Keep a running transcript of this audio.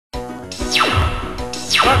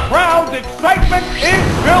The crowd's excitement is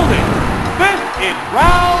building. This is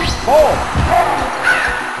round 4.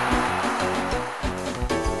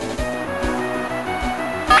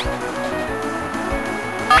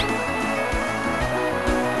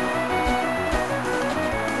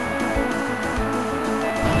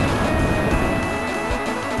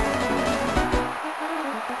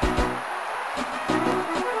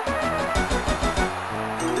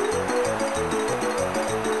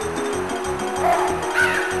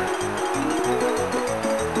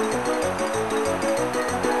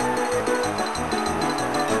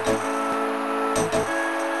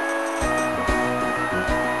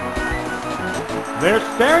 They're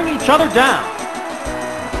staring each other down.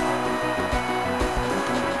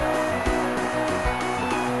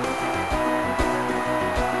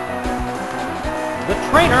 The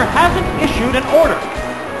trainer hasn't issued an order.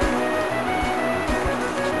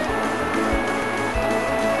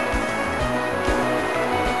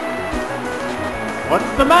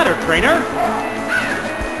 What's the matter, trainer?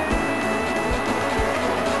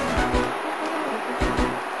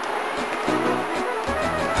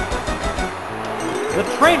 The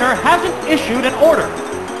trainer hasn't issued an order.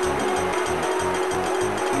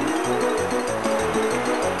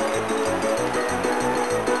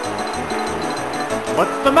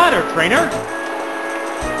 What's the matter, trainer?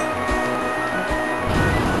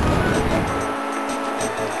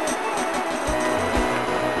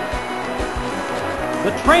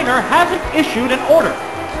 The trainer hasn't issued an order.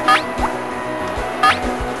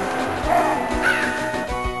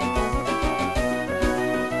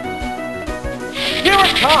 Here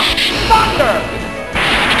it comes! Thunder!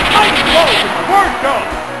 Mighty blow as the word goes!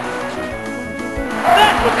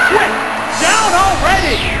 That was quick! Down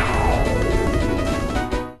already!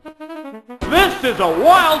 This is a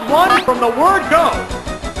wild one from the word go!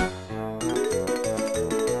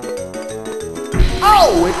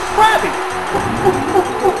 Oh, it's Krabby!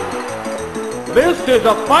 This is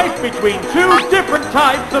a fight between 2 different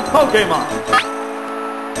types of Pokemon.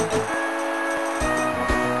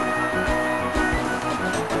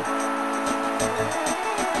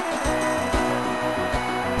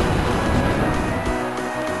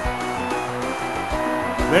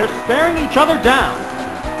 They're staring each other down.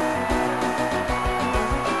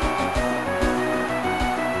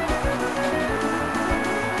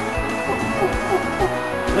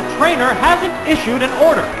 The trainer hasn't issued an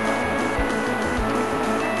order.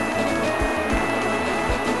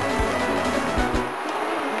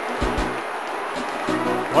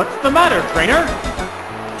 What's the matter, trainer?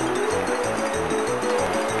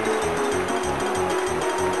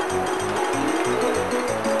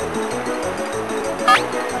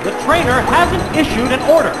 The trainer hasn't issued an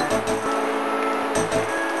order.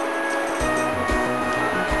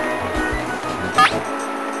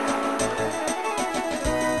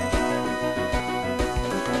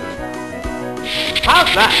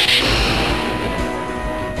 How's that?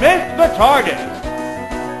 Missed the target.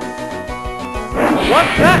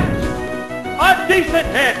 What's next? A decent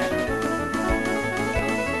hit.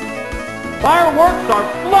 Fireworks are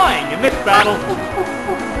flying in this battle.